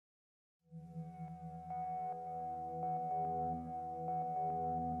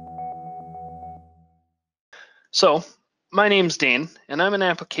So, my name's Dane, and I'm an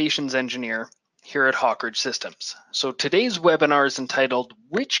applications engineer here at Hawkridge Systems. So today's webinar is entitled,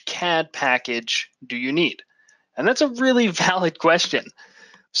 Which CAD package do you need? And that's a really valid question.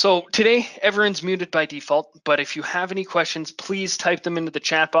 So today, everyone's muted by default, but if you have any questions, please type them into the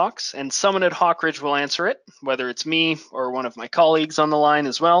chat box, and someone at Hawkridge will answer it, whether it's me or one of my colleagues on the line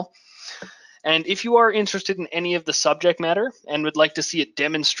as well. And if you are interested in any of the subject matter and would like to see it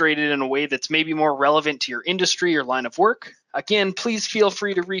demonstrated in a way that's maybe more relevant to your industry or line of work, again, please feel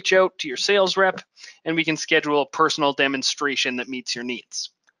free to reach out to your sales rep and we can schedule a personal demonstration that meets your needs.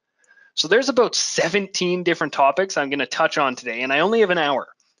 So there's about 17 different topics I'm going to touch on today, and I only have an hour.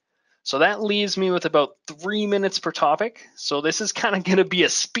 So that leaves me with about 3 minutes per topic. So this is kind of going to be a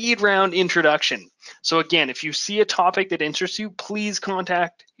speed round introduction. So again, if you see a topic that interests you, please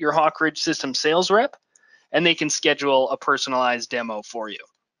contact your Hawkridge System sales rep and they can schedule a personalized demo for you.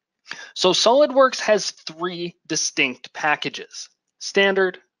 So SOLIDWORKS has 3 distinct packages: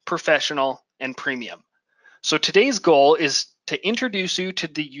 standard, professional, and premium. So today's goal is to introduce you to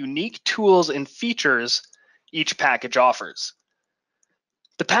the unique tools and features each package offers.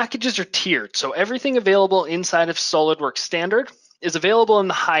 The packages are tiered, so everything available inside of SOLIDWORKS Standard is available in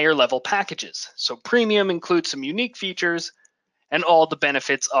the higher level packages. So Premium includes some unique features and all the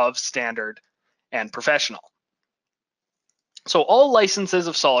benefits of Standard and Professional. So all licenses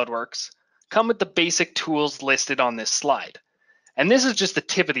of SOLIDWORKS come with the basic tools listed on this slide. And this is just the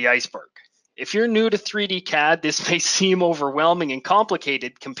tip of the iceberg. If you're new to 3D CAD, this may seem overwhelming and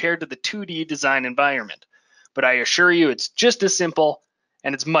complicated compared to the 2D design environment, but I assure you it's just as simple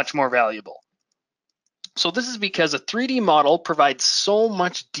and it's much more valuable. So this is because a 3D model provides so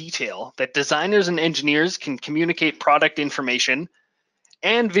much detail that designers and engineers can communicate product information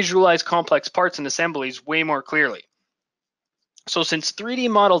and visualize complex parts and assemblies way more clearly. So since 3D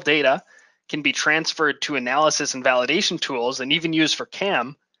model data can be transferred to analysis and validation tools and even used for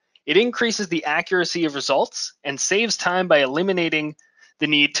CAM, it increases the accuracy of results and saves time by eliminating the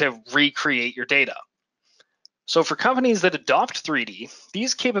need to recreate your data. So for companies that adopt 3D,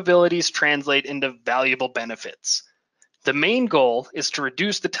 these capabilities translate into valuable benefits. The main goal is to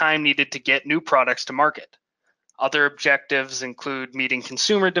reduce the time needed to get new products to market. Other objectives include meeting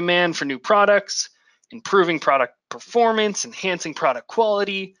consumer demand for new products, improving product performance, enhancing product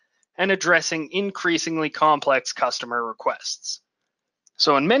quality, and addressing increasingly complex customer requests.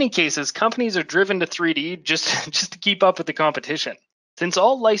 So in many cases, companies are driven to 3D just to keep up with the competition. Since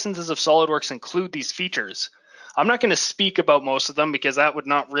all licenses of SOLIDWORKS include these features, I'm not going to speak about most of them because that would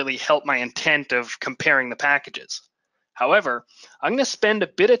not really help my intent of comparing the packages. However, I'm going to spend a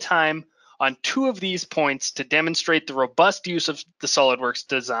bit of time on 2 of these points to demonstrate the robust use of the SOLIDWORKS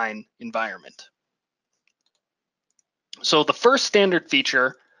design environment. So the first standard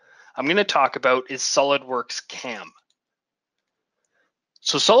feature I'm going to talk about is SOLIDWORKS CAM.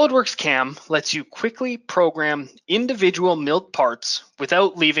 So SOLIDWORKS CAM lets you quickly program individual milled parts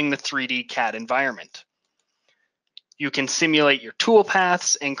without leaving the 3D CAD environment. You can simulate your tool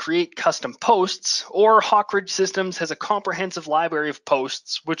paths and create custom posts, or Hawkridge Systems has a comprehensive library of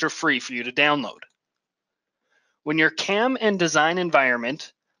posts which are free for you to download. When your CAM and design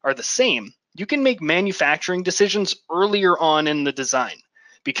environment are the same, you can make manufacturing decisions earlier on in the design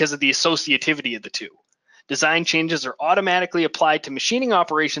because of the associativity of the two. Design changes are automatically applied to machining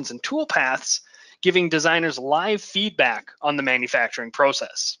operations and tool paths, giving designers live feedback on the manufacturing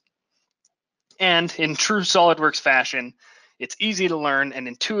process. And in true SOLIDWORKS fashion, it's easy to learn and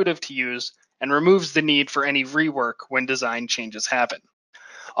intuitive to use and removes the need for any rework when design changes happen.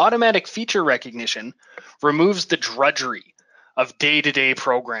 Automatic feature recognition removes the drudgery of day-to-day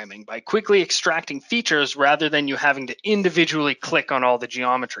programming by quickly extracting features rather than you having to individually click on all the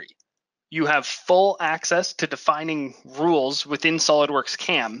geometry. You have full access to defining rules within SOLIDWORKS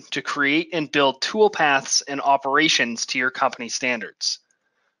CAM to create and build tool paths and operations to your company standards.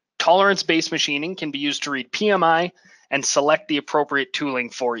 Tolerance-based machining can be used to read PMI and select the appropriate tooling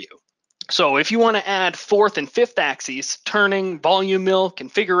for you. So if you want to add 4th and 5th axes, turning, volume mill,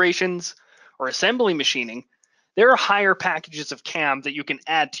 configurations, or assembly machining, there are higher packages of CAM that you can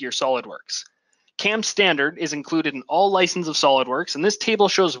add to your SOLIDWORKS. CAM Standard is included in all licenses of SOLIDWORKS, and this table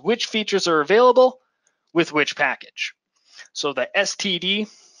shows which features are available with which package. So the STD,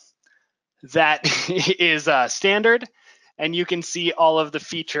 that is standard, and you can see all of the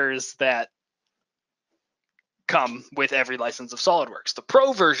features that come with every license of SOLIDWORKS. The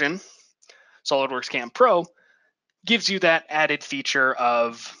Pro version, SOLIDWORKS CAM Pro, gives you that added feature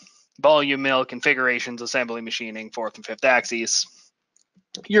of volume mill, configurations, assembly machining, 4th and 5th axes.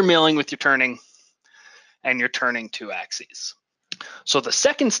 You're milling with your turning, and you're turning 2 axes. So the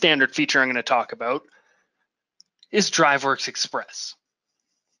second standard feature I'm going to talk about is DriveWorks Express.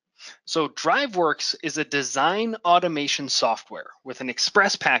 So DriveWorks is a design automation software with an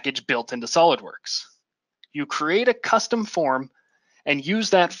Express package built into SOLIDWORKS. You create a custom form and use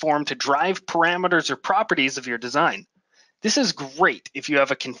that form to drive parameters or properties of your design. This is great if you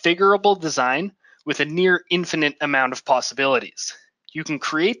have a configurable design with a near infinite amount of possibilities. You can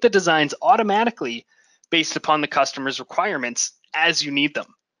create the designs automatically based upon the customer's requirements as you need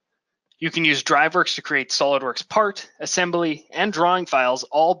them. You can use DriveWorks to create SOLIDWORKS part, assembly, and drawing files,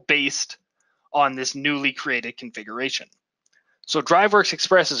 all based on this newly created configuration. So DriveWorks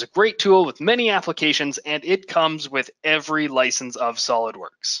Express is a great tool with many applications, and it comes with every license of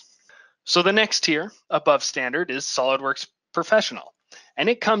SOLIDWORKS. So the next tier above standard is SOLIDWORKS Professional, and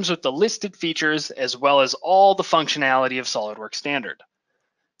it comes with the listed features as well as all the functionality of SOLIDWORKS Standard.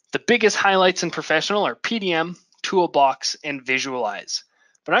 The biggest highlights in Professional are PDM, Toolbox, and Visualize.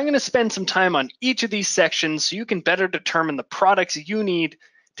 But I'm going to spend some time on each of these sections so you can better determine the products you need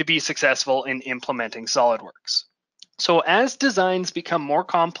to be successful in implementing SOLIDWORKS. So as designs become more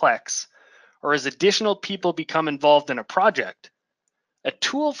complex, or as additional people become involved in a project, a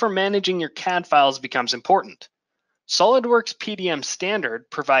tool for managing your CAD files becomes important. SOLIDWORKS PDM Standard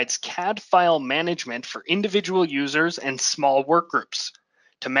provides CAD file management for individual users and small work groups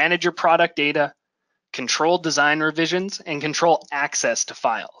to manage your product data, control design revisions, and control access to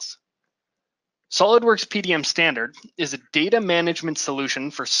files. SOLIDWORKS PDM Standard is a data management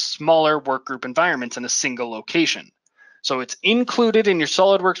solution for smaller workgroup environments in a single location. So it's included in your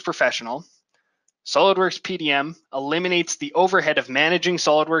SOLIDWORKS Professional. SOLIDWORKS PDM eliminates the overhead of managing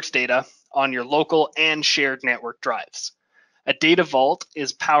SOLIDWORKS data on your local and shared network drives. A data vault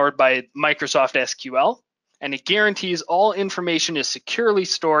is powered by Microsoft SQL, and it guarantees all information is securely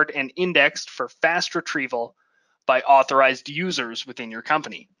stored and indexed for fast retrieval by authorized users within your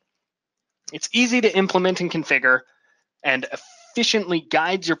company. It's easy to implement and configure, and efficiently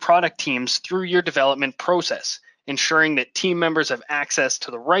guides your product teams through your development process, ensuring that team members have access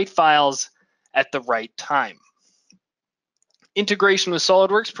to the right files at the right time. Integration with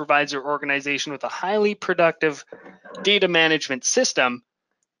SOLIDWORKS provides your organization with a highly productive data management system,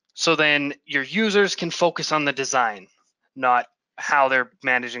 so then your users can focus on the design, not how they're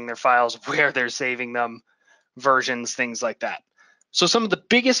managing their files, where they're saving them, versions, things like that. So some of the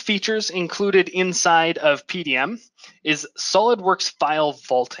biggest features included inside of PDM is SOLIDWORKS file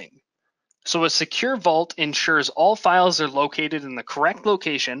vaulting. So a secure vault ensures all files are located in the correct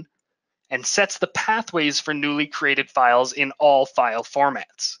location and sets the pathways for newly created files in all file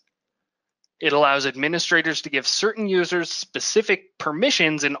formats. It allows administrators to give certain users specific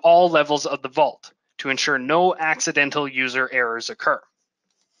permissions in all levels of the vault to ensure no accidental user errors occur.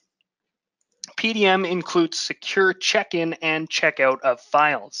 PDM includes secure check-in and check-out of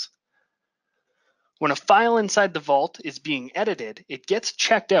files. When a file inside the vault is being edited, it gets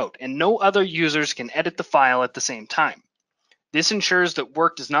checked out and no other users can edit the file at the same time. This ensures that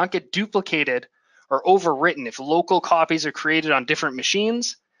work does not get duplicated or overwritten if local copies are created on different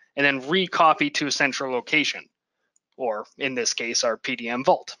machines and then recopied to a central location, or in this case, our PDM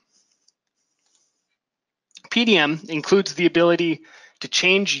vault. PDM includes the ability to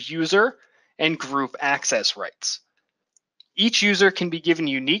change user and group access rights. Each user can be given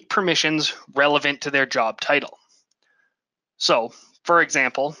unique permissions relevant to their job title. So, for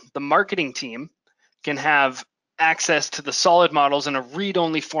example, the marketing team can have access to the solid models in a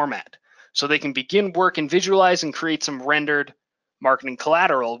read-only format, so they can begin work and visualize and create some rendered marketing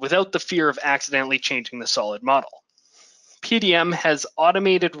collateral without the fear of accidentally changing the solid model. PDM has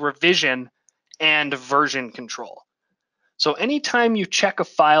automated revision and version control. So anytime you check a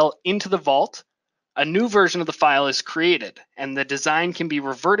file into the vault, a new version of the file is created, and the design can be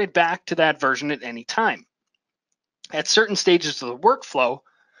reverted back to that version at any time. At certain stages of the workflow,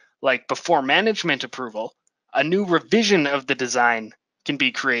 like before management approval, a new revision of the design can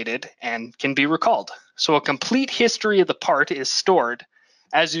be created and can be recalled. So a complete history of the part is stored,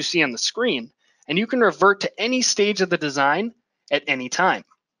 as you see on the screen, and you can revert to any stage of the design at any time.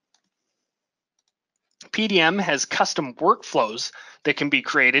 PDM has custom workflows that can be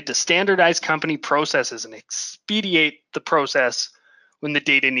created to standardize company processes and expedite the process when the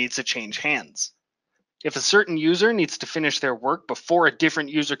data needs to change hands. If a certain user needs to finish their work before a different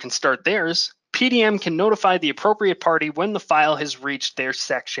user can start theirs, PDM can notify the appropriate party when the file has reached their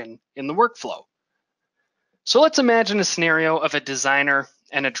section in the workflow. So let's imagine a scenario of a designer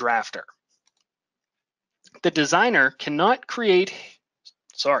and a drafter. The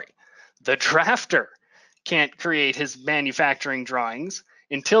drafter can't create his manufacturing drawings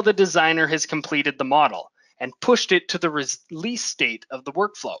until the designer has completed the model and pushed it to the release state of the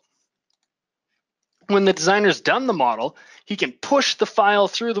workflow. When the designer's done the model, he can push the file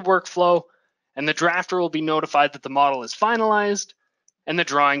through the workflow, and the drafter will be notified that the model is finalized and the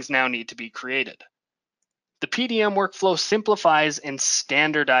drawings now need to be created. The PDM workflow simplifies and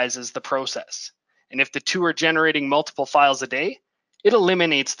standardizes the process. And if the two are generating multiple files a day, it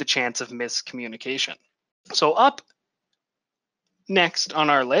eliminates the chance of miscommunication. So up next on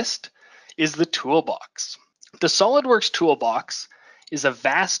our list is the Toolbox. The SOLIDWORKS Toolbox is a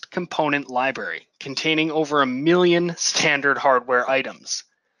vast component library containing over 1 million standard hardware items.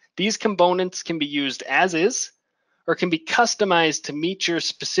 These components can be used as is or can be customized to meet your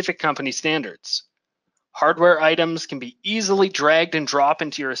specific company standards. Hardware items can be easily dragged and dropped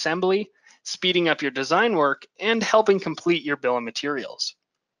into your assembly, speeding up your design work and helping complete your bill of materials.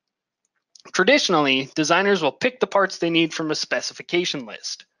 Traditionally, designers will pick the parts they need from a specification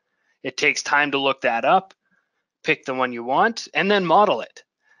list. It takes time to look that up, pick the one you want, and then model it.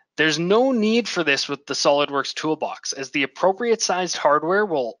 There's no need for this with the SOLIDWORKS Toolbox, as the appropriate sized hardware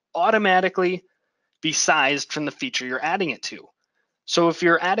will automatically be sized from the feature you're adding it to. So if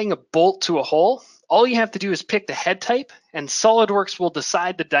you're adding a bolt to a hole, all you have to do is pick the head type, and SOLIDWORKS will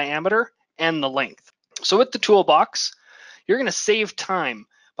decide the diameter and the length. So with the Toolbox, you're going to save time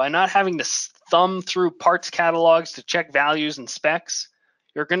by not having to thumb through parts catalogs to check values and specs.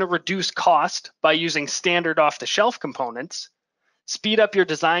 You're going to reduce cost by using standard off-the-shelf components, speed up your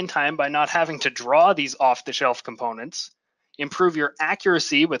design time by not having to draw these off-the-shelf components, improve your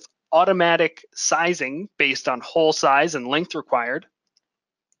accuracy with automatic sizing based on hole size and length required.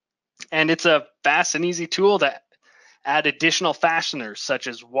 And it's a fast and easy tool to add additional fasteners such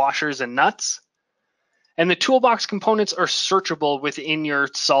as washers and nuts. And the Toolbox components are searchable within your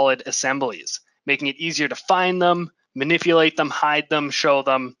solid assemblies, making it easier to find them, manipulate them, hide them, show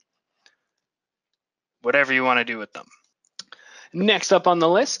them, whatever you want to do with them. Next up on the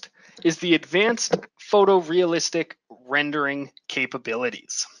list is the advanced photorealistic rendering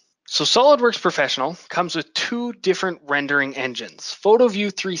capabilities. So SOLIDWORKS Professional comes with 2 different rendering engines,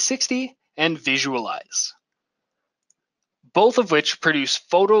 PhotoView 360 and Visualize, both of which produce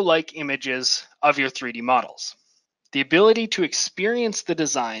photo-like images of your 3D models. The ability to experience the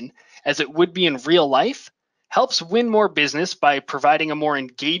design as it would be in real life helps win more business by providing a more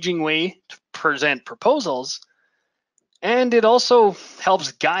engaging way to present proposals, and it also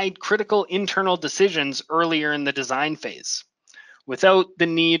helps guide critical internal decisions earlier in the design phase, without the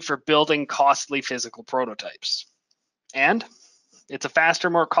need for building costly physical prototypes. And it's a faster,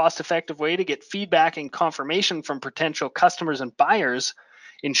 more cost-effective way to get feedback and confirmation from potential customers and buyers,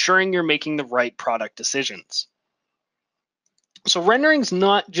 ensuring you're making the right product decisions. So rendering is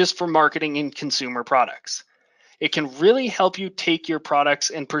not just for marketing and consumer products. It can really help you take your products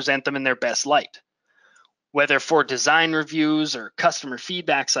and present them in their best light. Whether for design reviews or customer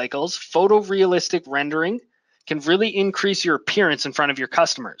feedback cycles, photorealistic rendering can really increase your appearance in front of your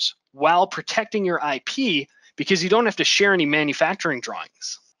customers while protecting your IP because you don't have to share any manufacturing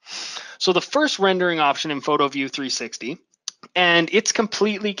drawings. So the first rendering option in PhotoView 360, and it's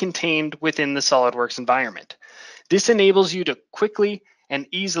completely contained within the SOLIDWORKS environment. This enables you to quickly and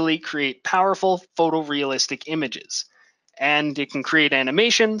easily create powerful photorealistic images. And it can create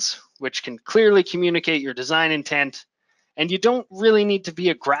animations, which can clearly communicate your design intent, and you don't really need to be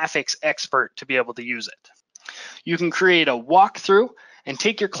a graphics expert to be able to use it. You can create a walkthrough and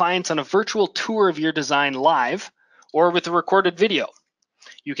take your clients on a virtual tour of your design live or with a recorded video.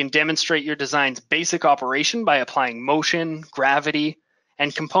 You can demonstrate your design's basic operation by applying motion, gravity,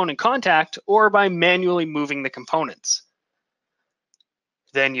 and component contact, or by manually moving the components.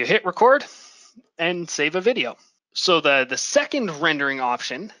 Then you hit record and save a video. So the second rendering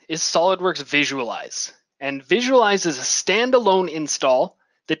option is SOLIDWORKS Visualize. And Visualize is a standalone install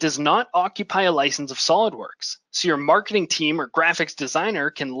that does not occupy a license of SOLIDWORKS. So your marketing team or graphics designer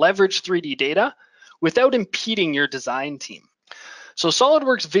can leverage 3D data without impeding your design team. So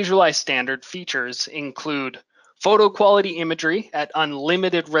SOLIDWORKS Visualize standard features include photo quality imagery at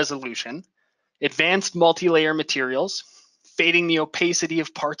unlimited resolution, advanced multi-layer materials, fading the opacity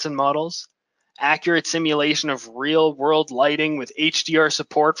of parts and models, accurate simulation of real-world lighting with HDR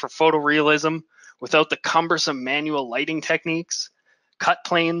support for photorealism without the cumbersome manual lighting techniques, cut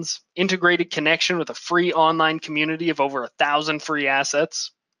planes, integrated connection with a free online community of over 1,000 free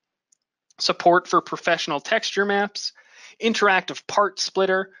assets, support for professional texture maps, interactive part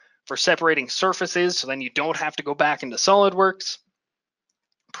splitter for separating surfaces so then you don't have to go back into SOLIDWORKS,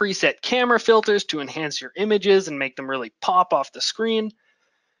 preset camera filters to enhance your images and make them really pop off the screen.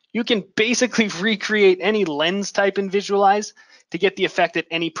 You can basically recreate any lens type in Visualize to get the effect that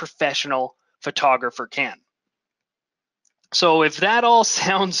any professional photographer can. So if that all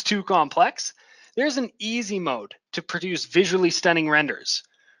sounds too complex, there's an easy mode to produce visually stunning renders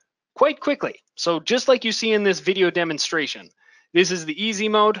quite quickly. So just like you see in this video demonstration, this is the easy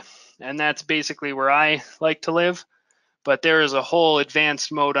mode, and that's basically where I like to live. But there is a whole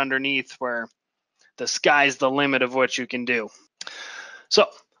advanced mode underneath where the sky's the limit of what you can do. So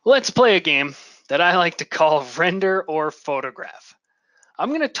let's play a game that I like to call render or photograph. I'm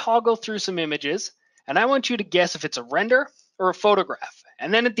going to toggle through some images, and I want you to guess if it's a render or a photograph.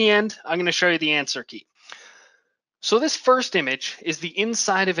 And then at the end, I'm going to show you the answer key. So this first image is the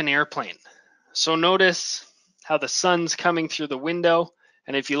inside of an airplane. So notice how the sun's coming through the window,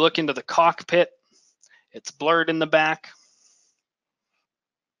 and if you look into the cockpit, it's blurred in the back.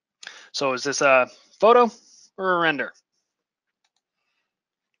 So is this a photo or a render?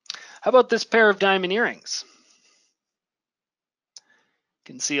 How about this pair of diamond earrings?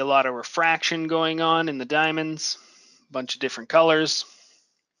 You can see a lot of refraction going on in the diamonds, a bunch of different colors.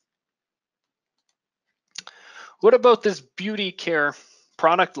 What about this beauty care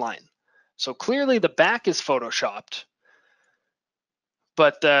product line? So clearly the back is photoshopped,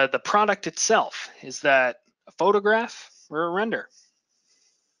 but the product itself, is that a photograph or a render?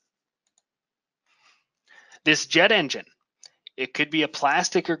 This jet engine, it could be a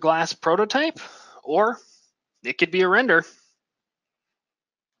plastic or glass prototype, or it could be a render.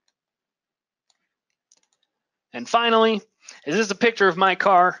 And finally, is this a picture of my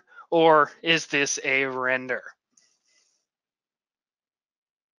car, or is this a render?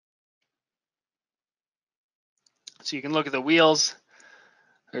 So you can look at the wheels.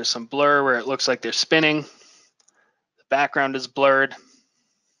 There's some blur where it looks like they're spinning. The background is blurred.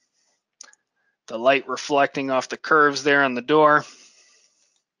 The light reflecting off the curves there on the door.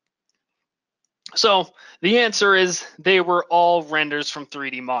 So the answer is they were all renders from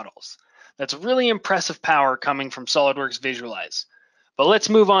 3D models. That's really impressive power coming from SOLIDWORKS Visualize. But let's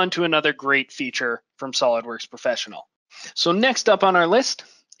move on to another great feature from SOLIDWORKS Professional. So next up on our list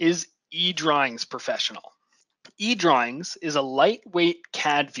is eDrawings Professional. eDrawings is a lightweight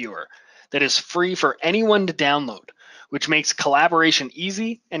CAD viewer that is free for anyone to download, which makes collaboration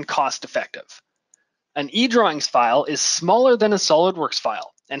easy and cost-effective. An eDrawings file is smaller than a SOLIDWORKS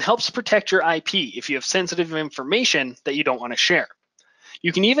file and helps protect your IP if you have sensitive information that you don't want to share.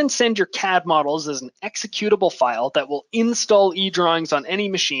 You can even send your CAD models as an executable file that will install eDrawings on any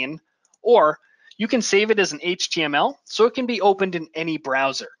machine, or you can save it as an HTML so it can be opened in any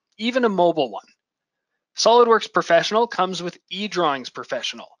browser, even a mobile one. SOLIDWORKS Professional comes with eDrawings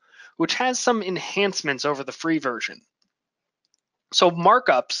Professional, which has some enhancements over the free version. So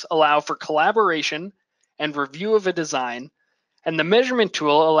markups allow for collaboration and review of a design, and the measurement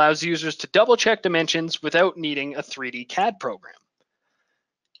tool allows users to double-check dimensions without needing a 3D CAD program.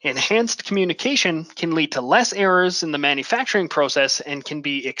 Enhanced communication can lead to less errors in the manufacturing process and can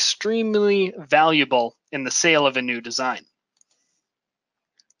be extremely valuable in the sale of a new design.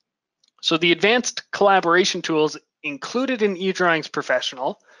 So the advanced collaboration tools included in eDrawings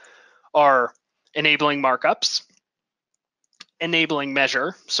Professional are enabling markups, enabling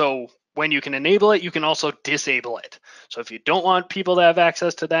measure. So when you can enable it, you can also disable it. So if you don't want people to have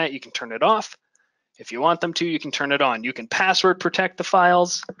access to that, you can turn it off. If you want them to, you can turn it on. You can password protect the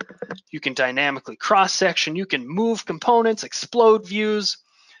files. You can dynamically cross-section. You can move components, explode views,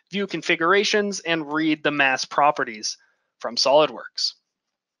 view configurations, and read the mass properties from SOLIDWORKS.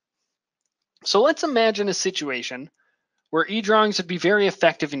 So let's imagine a situation where eDrawings would be very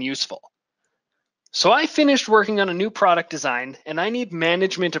effective and useful. So I finished working on a new product design, and I need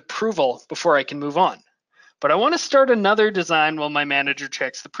management approval before I can move on. But I want to start another design while my manager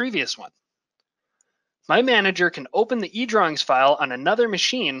checks the previous one. My manager can open the eDrawings file on another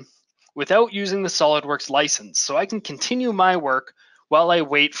machine without using the SOLIDWORKS license, so I can continue my work while I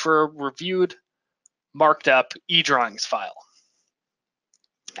wait for a reviewed, marked up eDrawings file.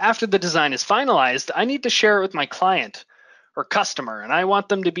 After the design is finalized, I need to share it with my client or customer, and I want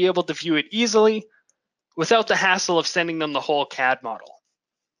them to be able to view it easily without the hassle of sending them the whole CAD model.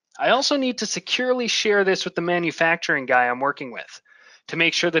 I also need to securely share this with the manufacturing guy I'm working with to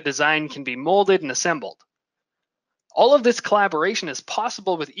make sure the design can be molded and assembled. All of this collaboration is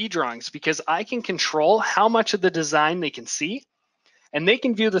possible with eDrawings because I can control how much of the design they can see, and they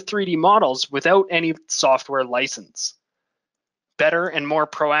can view the 3D models without any software license. Better and more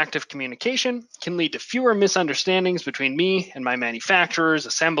proactive communication can lead to fewer misunderstandings between me and my manufacturers,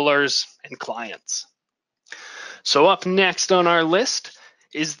 assemblers, and clients. So up next on our list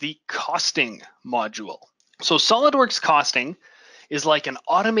is the costing module. So SOLIDWORKS costing is like an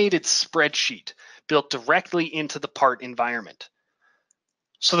automated spreadsheet built directly into the part environment.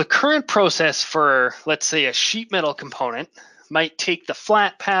 So the current process for, let's say, a sheet metal component might take the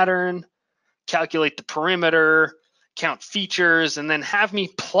flat pattern, calculate the perimeter, count features, and then have me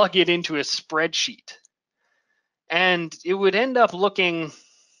plug it into a spreadsheet. And it would end up looking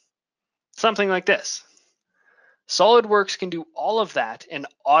something like this. SOLIDWORKS can do all of that and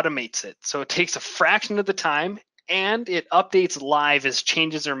automates it. So it takes a fraction of the time and it updates live as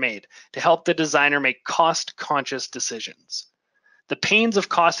changes are made to help the designer make cost-conscious decisions. The pains of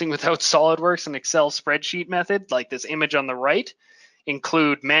costing without SOLIDWORKS and Excel spreadsheet method, like this image on the right,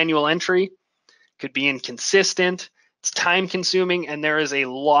 include manual entry, could be inconsistent, it's time consuming, and there is a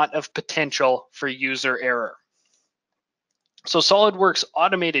lot of potential for user error. So SOLIDWORKS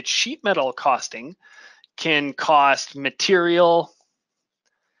automated sheet metal costing can cost material,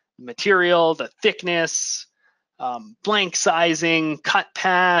 the thickness, blank sizing, cut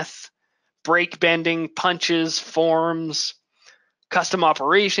path, break bending, punches, forms, custom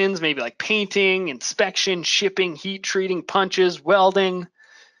operations, maybe like painting, inspection, shipping, heat treating, punches, welding,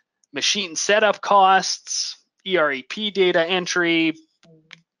 machine setup costs, ERAP data entry,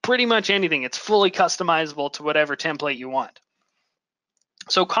 pretty much anything. It's fully customizable to whatever template you want.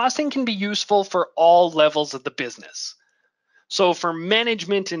 So costing can be useful for all levels of the business. So for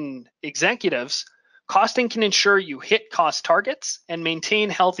management and executives, costing can ensure you hit cost targets and maintain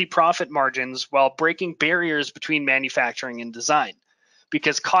healthy profit margins while breaking barriers between manufacturing and design,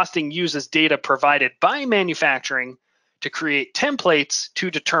 because costing uses data provided by manufacturing to create templates to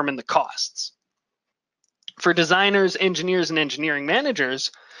determine the costs. For designers, engineers, and engineering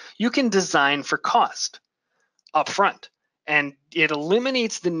managers, you can design for cost upfront, and it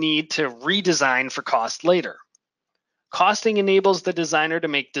eliminates the need to redesign for cost later. Costing enables the designer to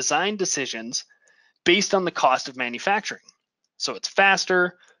make design decisions based on the cost of manufacturing. So it's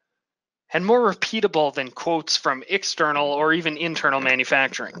faster and more repeatable than quotes from external or even internal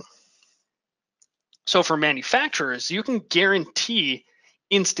manufacturing. So for manufacturers, you can guarantee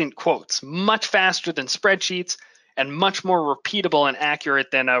instant quotes, much faster than spreadsheets and much more repeatable and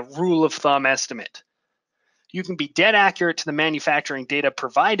accurate than a rule of thumb estimate. You can be dead accurate to the manufacturing data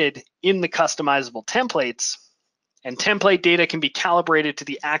provided in the customizable templates, and template data can be calibrated to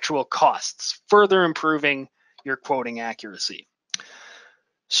the actual costs, further improving your quoting accuracy.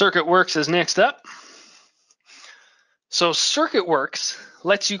 CircuitWorks is next up. So CircuitWorks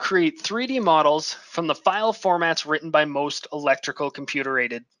lets you create 3D models from the file formats written by most electrical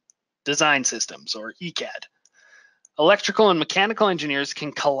computer-aided design systems, or ECAD. Electrical and mechanical engineers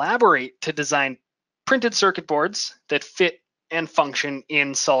can collaborate to design printed circuit boards that fit and function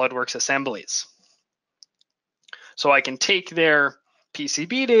in SOLIDWORKS assemblies. So I can take their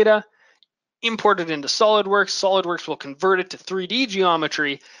PCB data, import it into SOLIDWORKS. SOLIDWORKS will convert it to 3D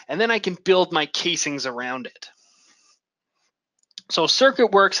geometry, and then I can build my casings around it. So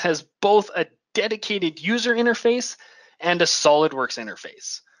CircuitWorks has both a dedicated user interface and a SOLIDWORKS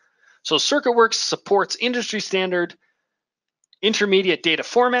interface. So CircuitWorks supports industry standard intermediate data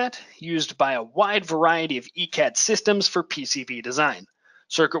format used by a wide variety of ECAD systems for PCB design.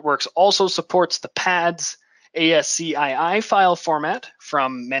 CircuitWorks also supports the PADS ASCII file format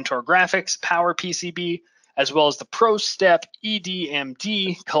from Mentor Graphics PowerPCB, as well as the ProStep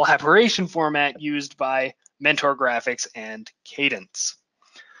EDMD collaboration format used by Mentor Graphics and Cadence.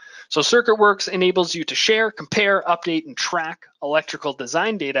 So CircuitWorks enables you to share, compare, update, and track electrical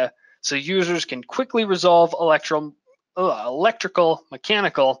design data so users can quickly resolve electrical,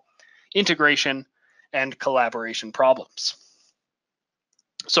 mechanical, integration, and collaboration problems.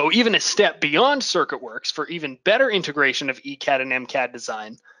 So even a step beyond CircuitWorks for even better integration of ECAD and MCAD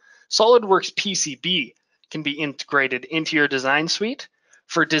design, SOLIDWORKS PCB can be integrated into your design suite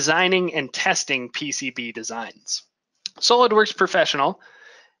for designing and testing PCB designs. SOLIDWORKS Professional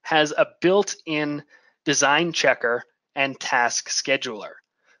has a built-in design checker and task scheduler.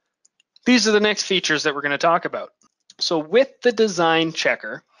 These are the next features that we're going to talk about. So with the design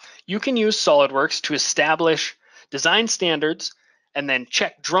checker, you can use SOLIDWORKS to establish design standards and then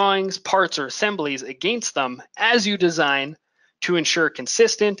check drawings, parts, or assemblies against them as you design to ensure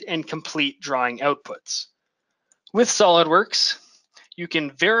consistent and complete drawing outputs. With SOLIDWORKS, you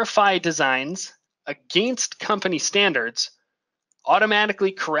can verify designs against company standards,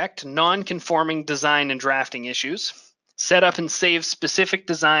 automatically correct non-conforming design and drafting issues, set up and save specific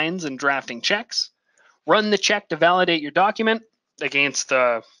designs and drafting checks, run the check to validate your document against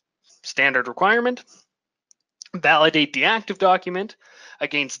the standard requirement, validate the active document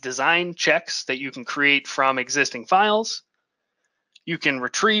against design checks that you can create from existing files. You can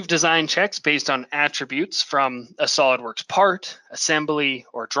retrieve design checks based on attributes from a SOLIDWORKS part, assembly,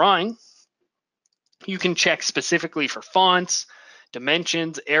 or drawing. You can check specifically for fonts,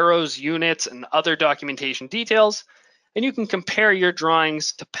 dimensions, arrows, units, and other documentation details, and you can compare your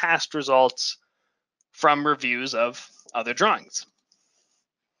drawings to past results from reviews of other drawings.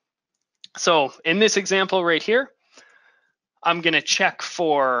 So in this example right here, I'm going to check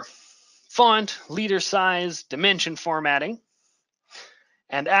for font, letter size, dimension formatting.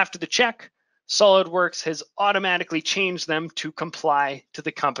 And after the check, SOLIDWORKS has automatically changed them to comply to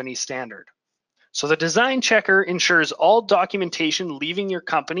the company standard. So the design checker ensures all documentation leaving your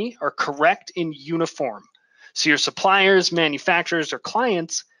company are correct and uniform. So your suppliers, manufacturers, or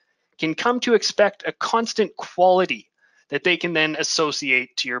clients can come to expect a constant quality that they can then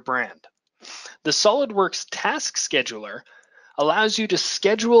associate to your brand. The SOLIDWORKS task scheduler allows you to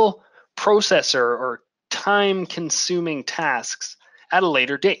schedule processor or time-consuming tasks at a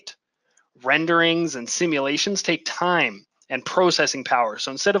later date. Renderings and simulations take time and processing power.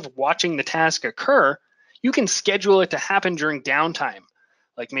 So instead of watching the task occur, you can schedule it to happen during downtime,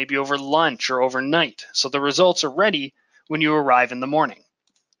 like maybe over lunch or overnight, so the results are ready when you arrive in the morning.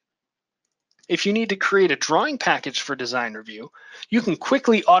 If you need to create a drawing package for design review, you can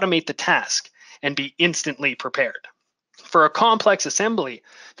quickly automate the task and be instantly prepared. For a complex assembly,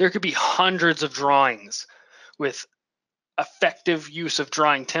 there could be hundreds of drawings. With effective use of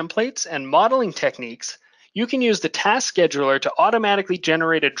drawing templates and modeling techniques, you can use the task scheduler to automatically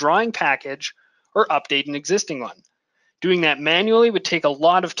generate a drawing package or update an existing one. Doing that manually would take a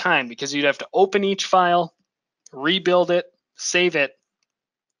lot of time because you'd have to open each file, rebuild it, save it,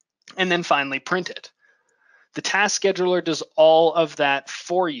 and then finally print it. The task scheduler does all of that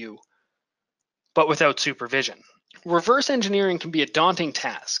for you, but without supervision. Reverse engineering can be a daunting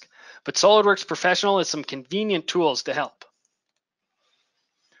task, but SOLIDWORKS Professional has some convenient tools to help.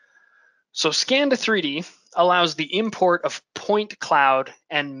 So Scan to 3D allows the import of point cloud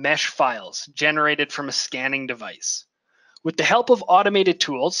and mesh files generated from a scanning device. With the help of automated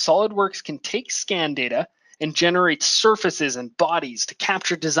tools, SOLIDWORKS can take scan data and generate surfaces and bodies to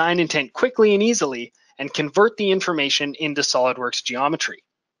capture design intent quickly and easily and convert the information into SOLIDWORKS geometry.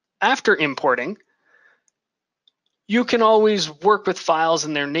 After importing, you can always work with files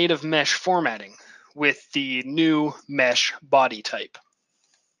in their native mesh formatting with the new mesh body type.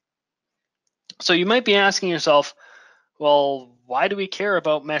 So you might be asking yourself, well, why do we care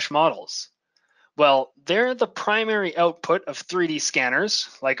about mesh models? Well, they're the primary output of 3D scanners,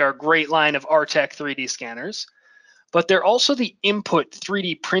 like our great line of Artec 3D scanners, but they're also the input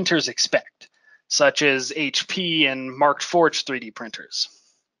 3D printers expect, such as HP and Markforged 3D printers.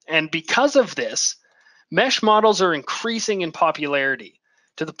 And because of this, mesh models are increasing in popularity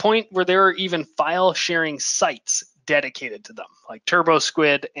to the point where there are even file sharing sites dedicated to them, like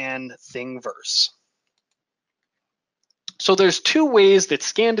TurboSquid and Thingiverse. So there's two ways that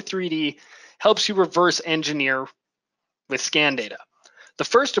Scan to 3D helps you reverse engineer with scan data. The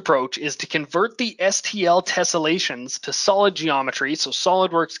first approach is to convert the STL tessellations to solid geometry so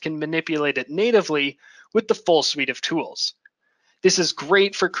SOLIDWORKS can manipulate it natively with the full suite of tools. This is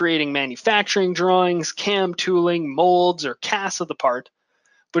great for creating manufacturing drawings, CAM tooling, molds, or casts of the part.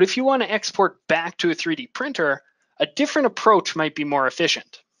 But if you want to export back to a 3D printer, a different approach might be more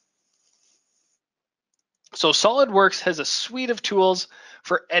efficient. So SOLIDWORKS has a suite of tools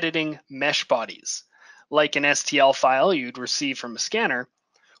for editing mesh bodies, like an STL file you'd receive from a scanner,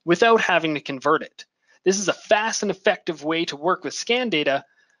 without having to convert it. This is a fast and effective way to work with scan data,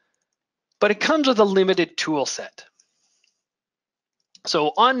 but it comes with a limited tool set.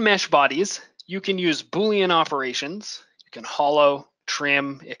 So on mesh bodies, you can use Boolean operations. You can hollow,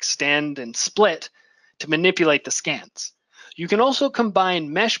 trim, extend, and split to manipulate the scans. You can also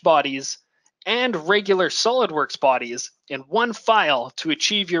combine mesh bodies and regular SOLIDWORKS bodies in one file to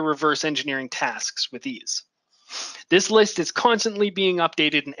achieve your reverse engineering tasks with ease. This list is constantly being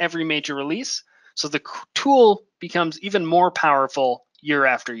updated in every major release, so the tool becomes even more powerful year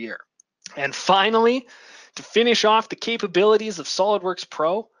after year. And finally, to finish off the capabilities of SOLIDWORKS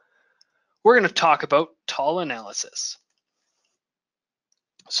Pro, we're going to talk about tall analysis.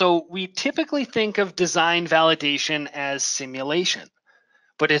 So we typically think of design validation as simulation,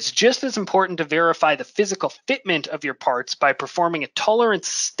 but it's just as important to verify the physical fitment of your parts by performing a tolerance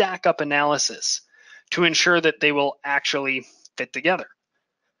stack-up analysis to ensure that they will actually fit together.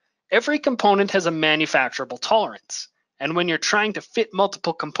 Every component has a manufacturable tolerance, and when you're trying to fit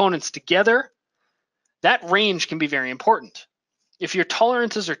multiple components together, that range can be very important. If your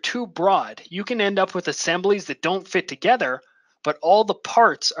tolerances are too broad, you can end up with assemblies that don't fit together, but all the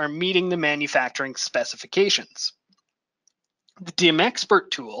parts are meeting the manufacturing specifications. The DMExpert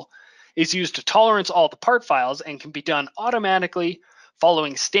tool is used to tolerance all the part files and can be done automatically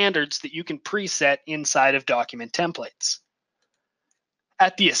following standards that you can preset inside of document templates.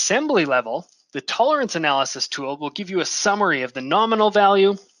 At the assembly level, The tolerance analysis tool will give you a summary of the nominal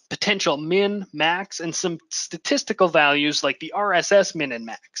value, potential min, max, and some statistical values like the RSS min and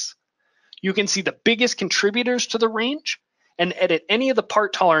max. You can see the biggest contributors to the range and edit any of the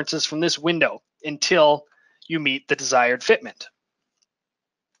part tolerances from this window until you meet the desired fitment.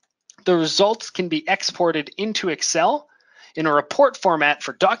 The results can be exported into Excel in a report format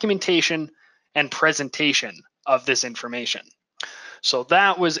for documentation and presentation of this information. So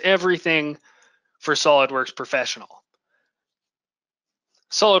that was everything for SOLIDWORKS Professional.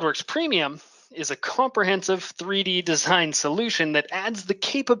 SOLIDWORKS Premium is a comprehensive 3D design solution that adds the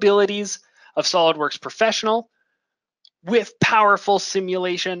capabilities of SOLIDWORKS Professional with powerful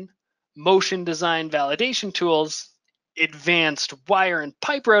simulation, motion design validation tools, advanced wire and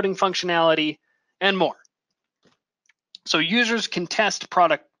pipe routing functionality, and more. So users can test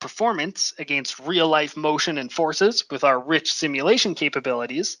product performance against real-life motion and forces with our rich simulation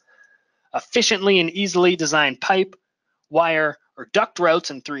capabilities, efficiently and easily design pipe, wire, or duct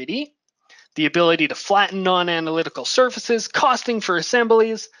routes in 3D, the ability to flatten non-analytical surfaces, costing for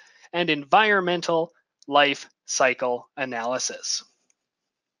assemblies, and environmental life cycle analysis.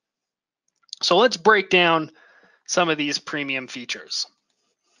 So let's break down some of these premium features.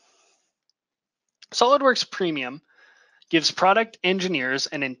 SOLIDWORKS Premium gives product engineers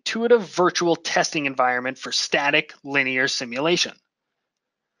an intuitive virtual testing environment for static linear simulation.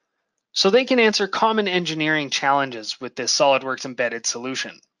 So they can answer common engineering challenges with this SOLIDWORKS embedded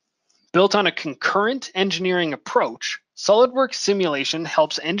solution. Built on a concurrent engineering approach, SOLIDWORKS simulation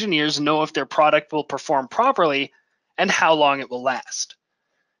helps engineers know if their product will perform properly and how long it will last.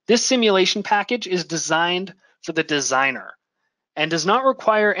 This simulation package is designed for the designer and does not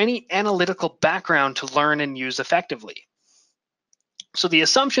require any analytical background to learn and use effectively. So the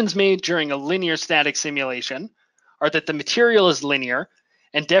assumptions made during a linear static simulation are that the material is linear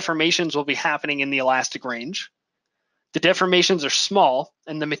and deformations will be happening in the elastic range. The deformations are small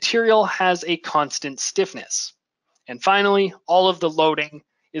and the material has a constant stiffness. And finally, all of the loading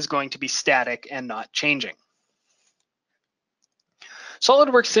is going to be static and not changing.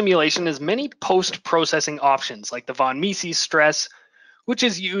 SOLIDWORKS simulation has many post-processing options like the von Mises stress, which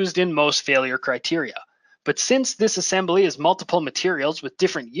is used in most failure criteria. But since this assembly is multiple materials with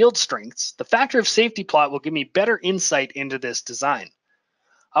different yield strengths, the factor of safety plot will give me better insight into this design.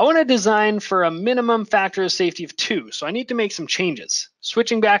 I want to design for a minimum factor of safety of 2, so I need to make some changes.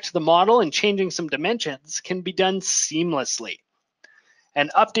 Switching back to the model and changing some dimensions can be done seamlessly. And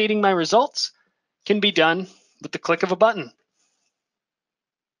updating my results can be done with the click of a button.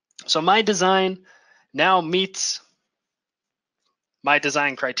 So my design now meets my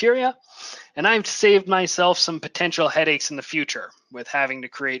design criteria, and I've saved myself some potential headaches in the future with having to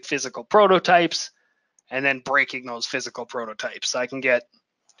create physical prototypes and then breaking those physical prototypes. I can get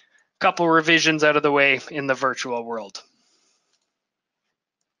a couple revisions out of the way in the virtual world.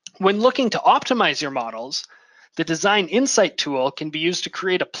 When looking to optimize your models, the Design Insight tool can be used to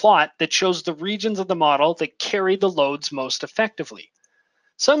create a plot that shows the regions of the model that carry the loads most effectively.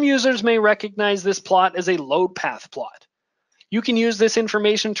 Some users may recognize this plot as a load path plot. You can use this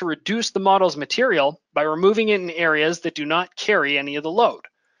information to reduce the model's material by removing it in areas that do not carry any of the load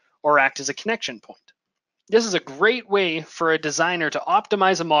or act as a connection point. This is a great way for a designer to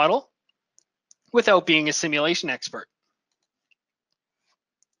optimize a model without being a simulation expert.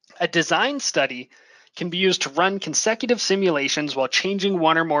 A design study can be used to run consecutive simulations while changing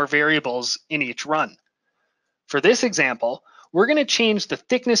one or more variables in each run. For this example, we're going to change the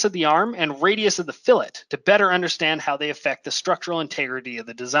thickness of the arm and radius of the fillet to better understand how they affect the structural integrity of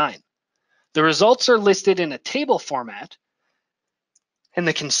the design. The results are listed in a table format, and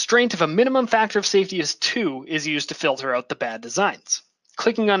the constraint of a minimum factor of safety is 2 is used to filter out the bad designs.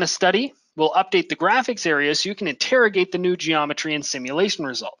 Clicking on a study will update the graphics area so you can interrogate the new geometry and simulation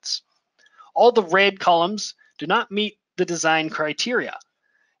results. All the red columns do not meet the design criteria,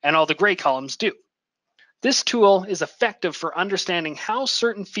 and all the gray columns do. This tool is effective for understanding how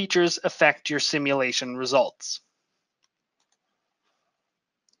certain features affect your simulation results.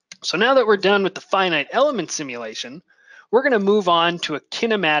 So now that we're done with the finite element simulation, we're going to move on to a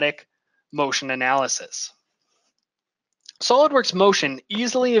kinematic motion analysis. SOLIDWORKS Motion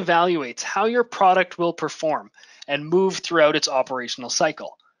easily evaluates how your product will perform and move throughout its operational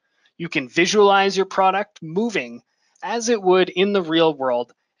cycle. You can visualize your product moving as it would in the real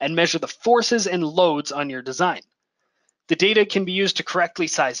world and measure the forces and loads on your design. The data can be used to correctly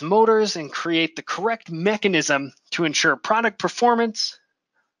size motors and create the correct mechanism to ensure product performance,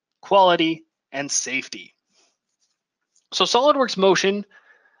 quality, and safety. So SOLIDWORKS Motion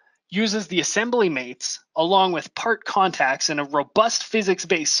uses the assembly mates along with part contacts in a robust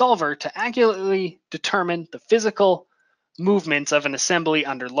physics-based solver to accurately determine the physical movements of an assembly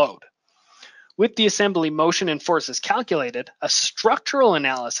under load. With the assembly motion and forces calculated, a structural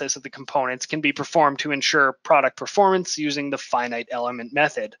analysis of the components can be performed to ensure product performance using the finite element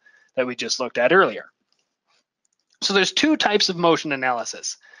method that we just looked at earlier. So there's two types of motion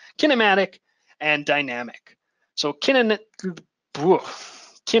analysis, kinematic and dynamic. So kinematic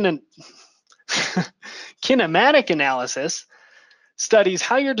analysis studies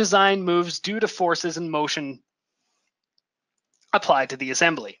how your design moves due to forces and motion applied to the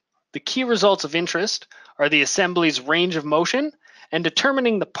assembly. The key results of interest are the assembly's range of motion and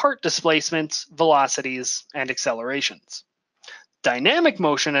determining the part displacements, velocities, and accelerations. Dynamic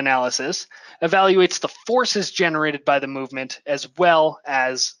motion analysis evaluates the forces generated by the movement as well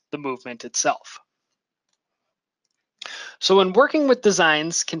as the movement itself. So when working with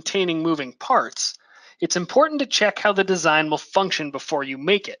designs containing moving parts, it's important to check how the design will function before you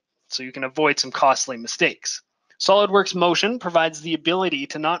make it, so you can avoid some costly mistakes. SOLIDWORKS Motion provides the ability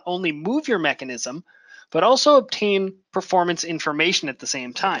to not only move your mechanism, but also obtain performance information at the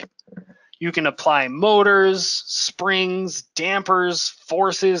same time. You can apply motors, springs, dampers,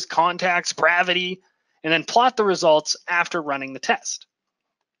 forces, contacts, gravity, and then plot the results after running the test.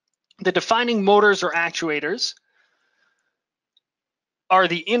 The defining motors or actuators are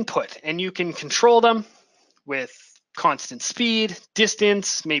the input, and you can control them with constant speed,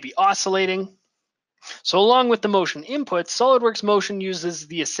 distance, maybe oscillating. So along with the motion inputs, SOLIDWORKS Motion uses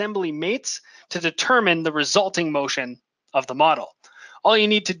the assembly mates to determine the resulting motion of the model. All you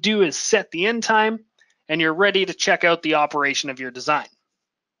need to do is set the end time, and you're ready to check out the operation of your design.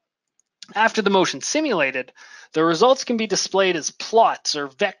 After the motion simulated, the results can be displayed as plots or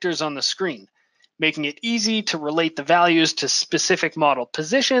vectors on the screen, making it easy to relate the values to specific model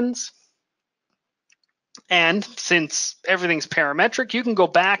positions. And since everything's parametric, you can go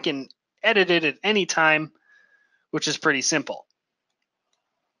back and edit it at any time, which is pretty simple.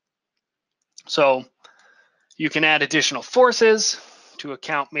 So you can add additional forces to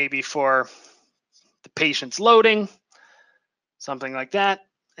account maybe for the patient's loading, something like that,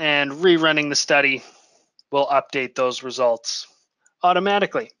 and rerunning the study will update those results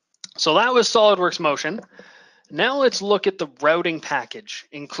automatically. So that was SOLIDWORKS Motion. Now let's look at the routing package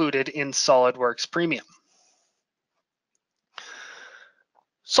included in SOLIDWORKS Premium.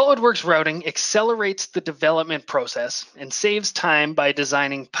 SOLIDWORKS routing accelerates the development process and saves time by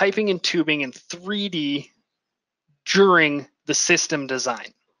designing piping and tubing in 3D during the system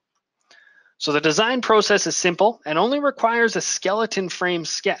design. So the design process is simple and only requires a skeleton frame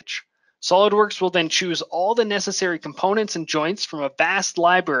sketch. SOLIDWORKS will then choose all the necessary components and joints from a vast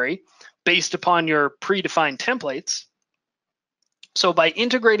library based upon your predefined templates. So by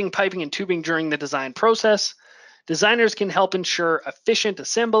integrating piping and tubing during the design process, designers can help ensure efficient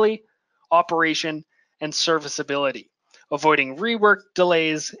assembly, operation, and serviceability, avoiding rework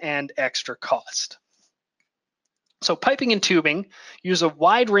delays and extra cost. So piping and tubing use a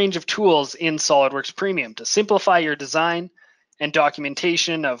wide range of tools in SOLIDWORKS Premium to simplify your design and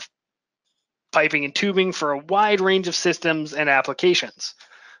documentation of piping and tubing for a wide range of systems and applications.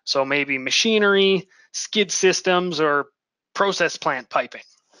 So maybe machinery, skid systems, or process plant piping.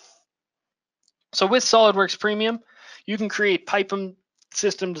 So with SOLIDWORKS Premium, you can create pipe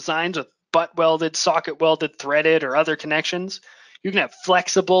system designs with butt welded, socket welded, threaded, or other connections. You can have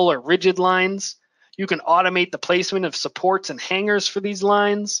flexible or rigid lines. You can automate the placement of supports and hangers for these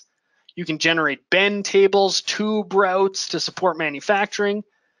lines. You can generate bend tables, tube routes to support manufacturing.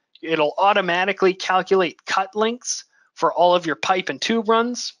 It'll automatically calculate cut lengths for all of your pipe and tube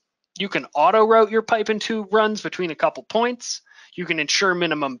runs. You can auto route your pipe and tube runs between a couple points. You can ensure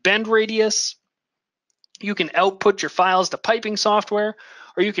minimum bend radius. You can output your files to piping software,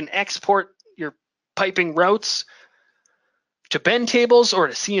 or you can export your piping routes to bend tables or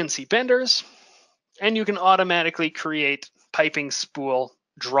to CNC benders. And you can automatically create piping spool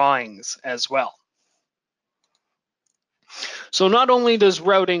drawings as well. So not only does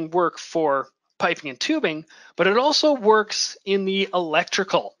routing work for piping and tubing, but it also works in the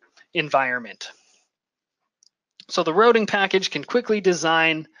electrical environment. So the routing package can quickly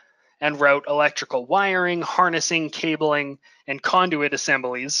design and route electrical wiring, harnessing, cabling, and conduit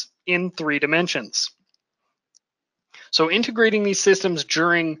assemblies in 3 dimensions. So integrating these systems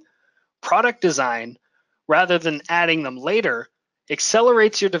during product design rather than adding them later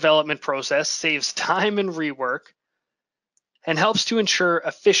accelerates your development process, saves time and rework, and helps to ensure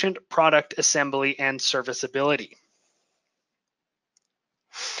efficient product assembly and serviceability.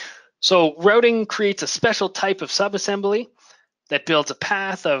 So routing creates a special type of subassembly that builds a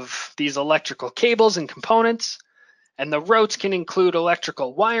path of these electrical cables and components, and the routes can include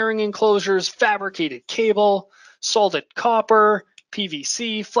electrical wiring enclosures, fabricated cable, soldered copper,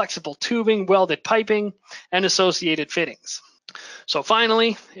 PVC, flexible tubing, welded piping, and associated fittings. So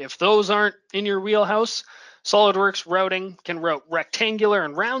finally, if those aren't in your wheelhouse, SOLIDWORKS routing can route rectangular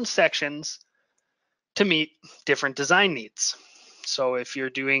and round sections to meet different design needs. So if you're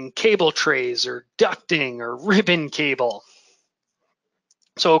doing cable trays or ducting or ribbon cable.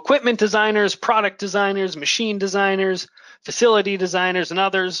 So equipment designers, product designers, machine designers, facility designers, and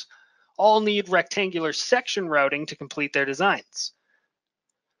others all need rectangular section routing to complete their designs.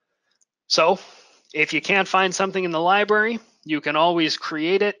 So if you can't find something in the library, you can always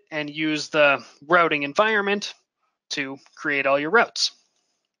create it and use the routing environment to create all your routes.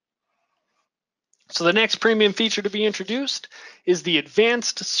 So the next premium feature to be introduced is the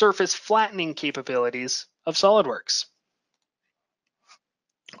advanced surface flattening capabilities of SOLIDWORKS.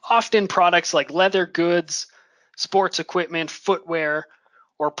 Often products like leather goods, sports equipment, footwear,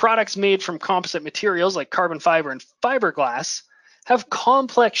 or products made from composite materials like carbon fiber and fiberglass have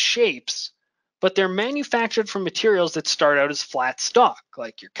complex shapes, but they're manufactured from materials that start out as flat stock,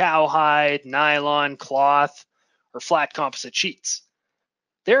 like your cowhide, nylon, cloth, or flat composite sheets.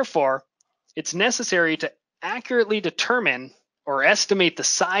 Therefore, it's necessary to accurately determine or estimate the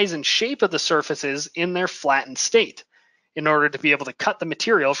size and shape of the surfaces in their flattened state in order to be able to cut the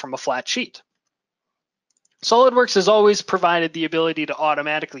material from a flat sheet. SOLIDWORKS has always provided the ability to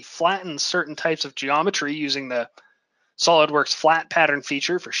automatically flatten certain types of geometry using the SOLIDWORKS flat pattern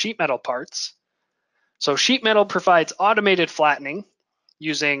feature for sheet metal parts. So sheet metal provides automated flattening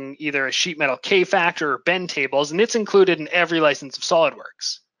using either a sheet metal K-factor or bend tables, and it's included in every license of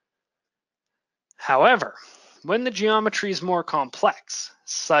SOLIDWORKS. However, when the geometry is more complex,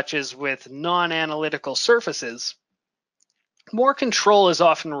 such as with non-analytical surfaces, more control is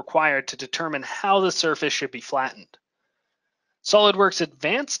often required to determine how the surface should be flattened. SOLIDWORKS'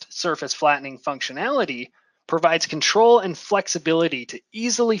 advanced surface flattening functionality provides control and flexibility to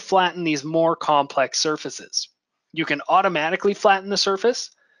easily flatten these more complex surfaces. You can automatically flatten the surface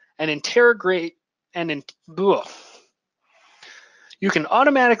and interrogate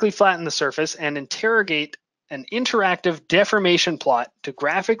an interactive deformation plot to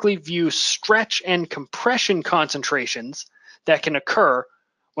graphically view stretch and compression concentrations that can occur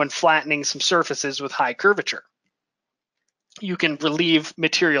when flattening some surfaces with high curvature. You can relieve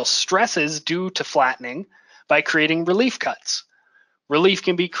material stresses due to flattening by creating relief cuts. Relief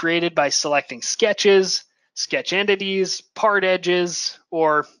can be created by selecting sketches, sketch entities, part edges,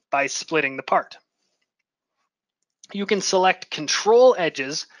 or by splitting the part. You can select control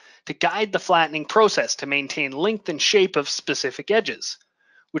edges to guide the flattening process to maintain length and shape of specific edges,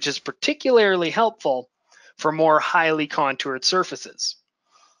 which is particularly helpful for more highly contoured surfaces.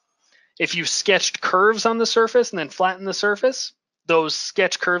 If you sketched curves on the surface and then flatten the surface, those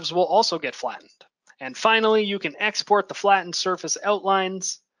sketch curves will also get flattened. And finally, you can export the flattened surface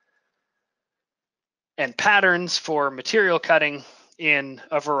outlines and patterns for material cutting in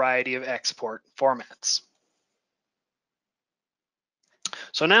a variety of export formats.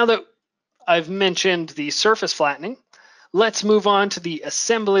 So now that I've mentioned the surface flattening, let's move on to the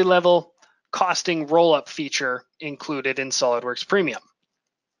assembly level costing roll-up feature included in SOLIDWORKS Premium.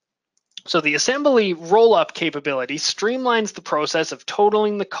 So the assembly roll-up capability streamlines the process of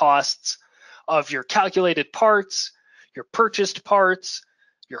totaling the costs of your calculated parts, your purchased parts,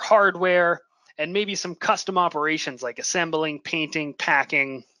 your hardware, and maybe some custom operations like assembling, painting,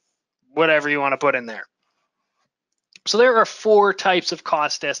 packing, whatever you want to put in there. So there are 4 types of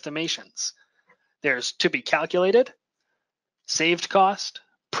cost estimations. There's to be calculated, saved cost,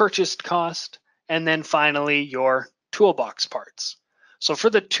 purchased cost, and then finally your toolbox parts. So for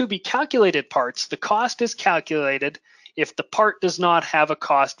the to be calculated parts, the cost is calculated if the part does not have a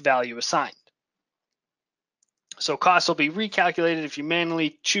cost value assigned. So costs will be recalculated if you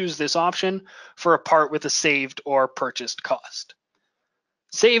manually choose this option for a part with a saved or purchased cost.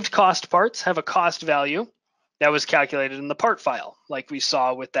 Saved cost parts have a cost value that was calculated in the part file, like we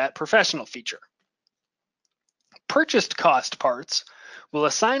saw with that professional feature. Purchased cost parts will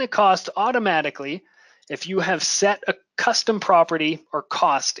assign a cost automatically if you have set a custom property or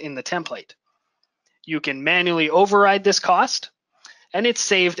cost in the template. You can manually override this cost, and it's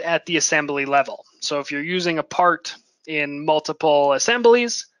saved at the assembly level. So if you're using a part in multiple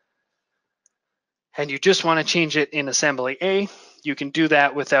assemblies and you just want to change it in assembly A, you can do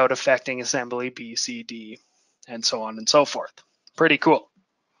that without affecting assembly B, C, D, and so on and so forth. Pretty cool.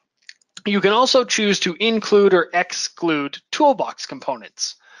 You can also choose to include or exclude toolbox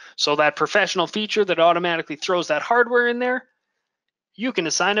components. So that professional feature that automatically throws that hardware in there, you can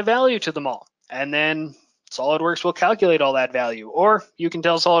assign a value to them all, and then SOLIDWORKS will calculate all that value, or you can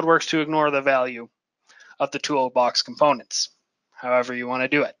tell SOLIDWORKS to ignore the value of the Toolbox components, however you want to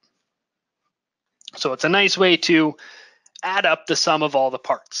do it. So it's a nice way to add up the sum of all the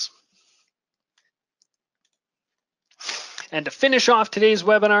parts. And to finish off today's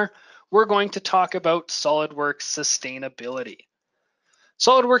webinar, we're going to talk about SOLIDWORKS sustainability.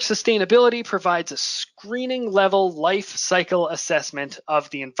 SOLIDWORKS sustainability provides a screening level life cycle assessment of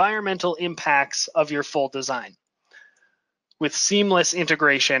the environmental impacts of your full design with seamless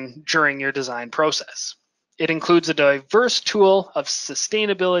integration during your design process. It includes a diverse tool of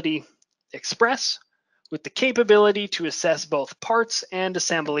Sustainability Express with the capability to assess both parts and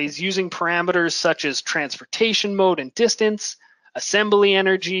assemblies using parameters such as transportation mode and distance, assembly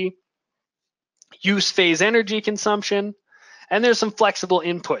energy, use phase energy consumption, and there's some flexible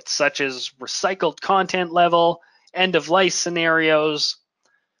inputs such as recycled content level, end of life scenarios,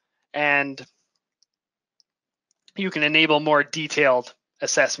 and you can enable more detailed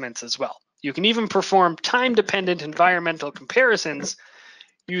assessments as well. You can even perform time-dependent environmental comparisons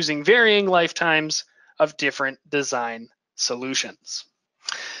using varying lifetimes of different design solutions.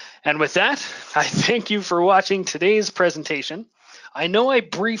 And with that, I thank you for watching today's presentation. I know I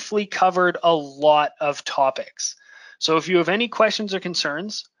briefly covered a lot of topics. So if you have any questions or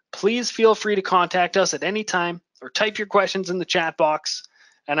concerns, please feel free to contact us at any time or type your questions in the chat box,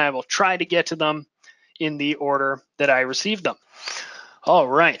 and I will try to get to them in the order that I received them. All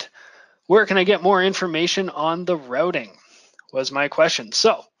right, where can I get more information on the routing was my question.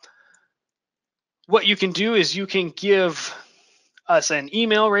 So what you can do is you can give us an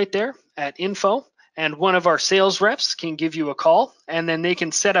email right there at info, and one of our sales reps can give you a call, and then they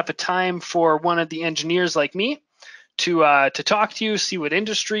can set up a time for one of the engineers like me to talk to you, see what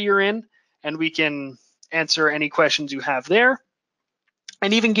industry you're in, and we can answer any questions you have there,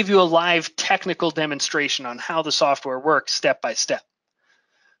 and even give you a live technical demonstration on how the software works step by step.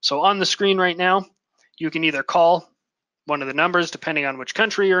 So on the screen right now, you can either call one of the numbers depending on which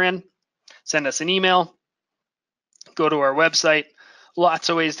country you're in, send us an email, go to our website, lots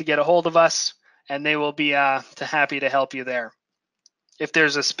of ways to get a hold of us, and they will be happy to help you there. If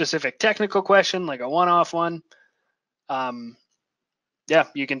there's a specific technical question, like a one-off one, yeah,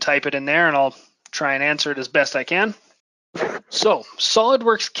 you can type it in there and I'll try and answer it as best I can. So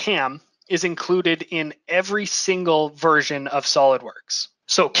SOLIDWORKS CAM is included in every single version of SOLIDWORKS.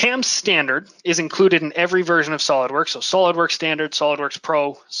 So CAM Standard is included in every version of SOLIDWORKS. So SOLIDWORKS Standard, SOLIDWORKS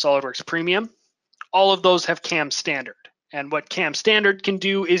Pro, SOLIDWORKS Premium, all of those have CAM Standard. And what CAM Standard can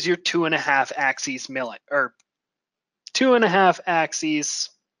do is your 2.5 axes milling, or 2.5 axes,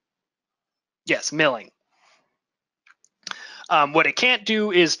 yes, milling. What it can't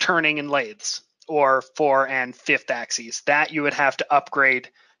do is turning and lathes or 4 and 5th axes. That you would have to upgrade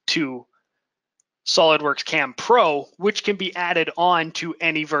to SOLIDWORKS CAM Pro, which can be added on to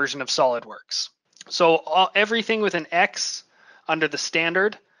any version of SOLIDWORKS. So everything with an X under the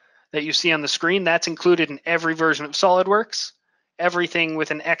standard that you see on the screen, that's included in every version of SOLIDWORKS. Everything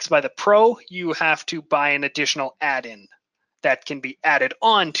with an X by the Pro, you have to buy an additional add-in that can be added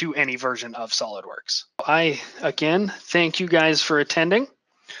on to any version of SOLIDWORKS. I, again, thank you guys for attending.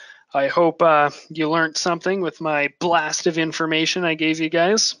 I hope you learned something with my blast of information I gave you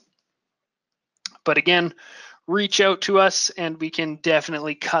guys. But again, reach out to us and we can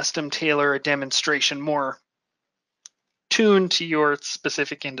definitely custom tailor a demonstration more tuned to your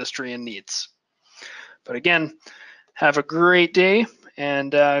specific industry and needs. But again, have a great day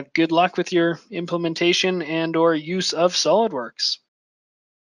and good luck with your implementation and or use of SOLIDWORKS.